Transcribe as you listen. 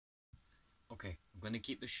Okay, I'm going to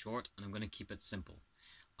keep this short and I'm going to keep it simple.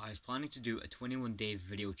 I was planning to do a 21-day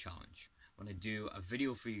video challenge. I'm going to do a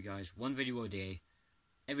video for you guys, one video a day,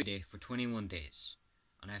 every day for 21 days.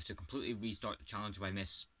 And I have to completely restart the challenge if I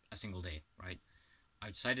miss a single day, right? I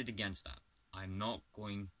decided against that. I'm not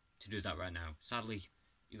going to do that right now. Sadly,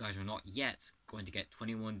 you guys are not yet going to get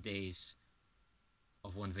 21 days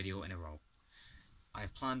of one video in a row.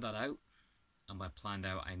 I've planned that out, and by planned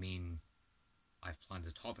out I mean I've planned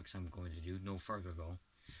the topics I'm going to do, no further though,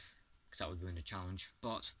 because that would ruin the challenge.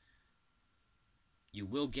 But you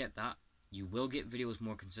will get that. You will get videos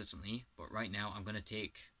more consistently, but right now I'm going to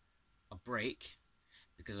take a break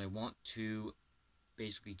because I want to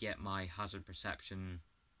basically get my hazard perception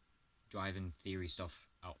driving theory stuff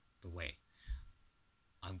out the way.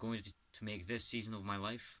 I'm going to make this season of my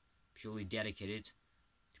life purely dedicated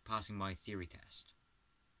to passing my theory test.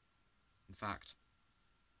 In fact,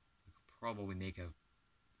 I could probably make a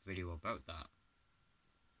video about that,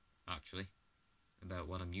 actually, about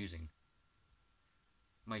what I'm using.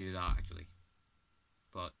 Might do that actually,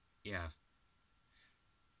 but yeah,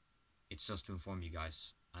 it's just to inform you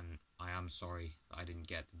guys, and I am sorry that I didn't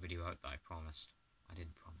get the video out that I promised. I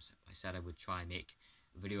didn't promise it. I said I would try and make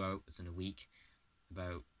a video out within a week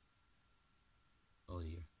about, oh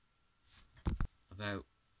dear, about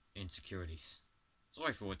insecurities.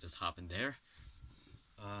 Sorry for what just happened there.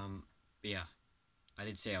 But yeah, I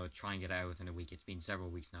did say I would try and get it out within a week. It's been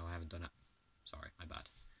several weeks now, I haven't done it. Sorry, my bad.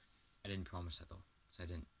 I didn't promise it though, so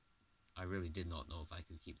I really did not know if I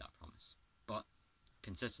could keep that promise. But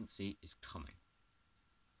consistency is coming.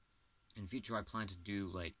 In future I plan to do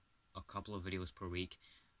like a couple of videos per week.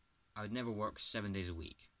 I would never work 7 days a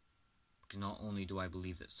week, because not only do I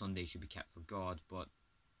believe that Sunday should be kept for God, but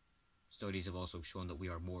studies have also shown that we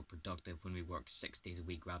are more productive when we work 6 days a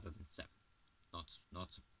week rather than 7. Not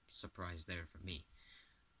a surprise there for me.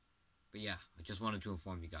 But yeah, I just wanted to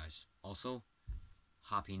inform you guys. Also,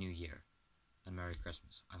 Happy New Year and Merry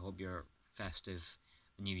Christmas. I hope your festive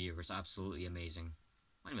New Year was absolutely amazing.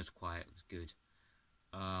 Mine was quiet, it was good.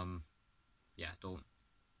 Yeah, don't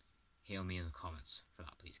hail me in the comments for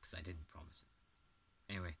that please, because I didn't promise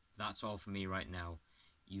it. Anyway, that's all for me right now.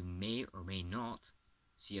 You may or may not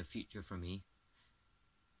see a feature from me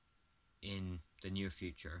in the near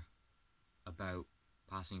future about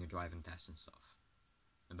passing a driving test and stuff,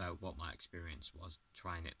 about what my experience was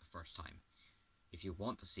trying it the first time. If you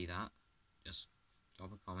want to see that, just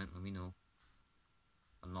drop a comment, let me know.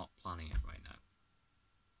 I'm not planning it right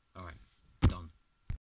now. Alright.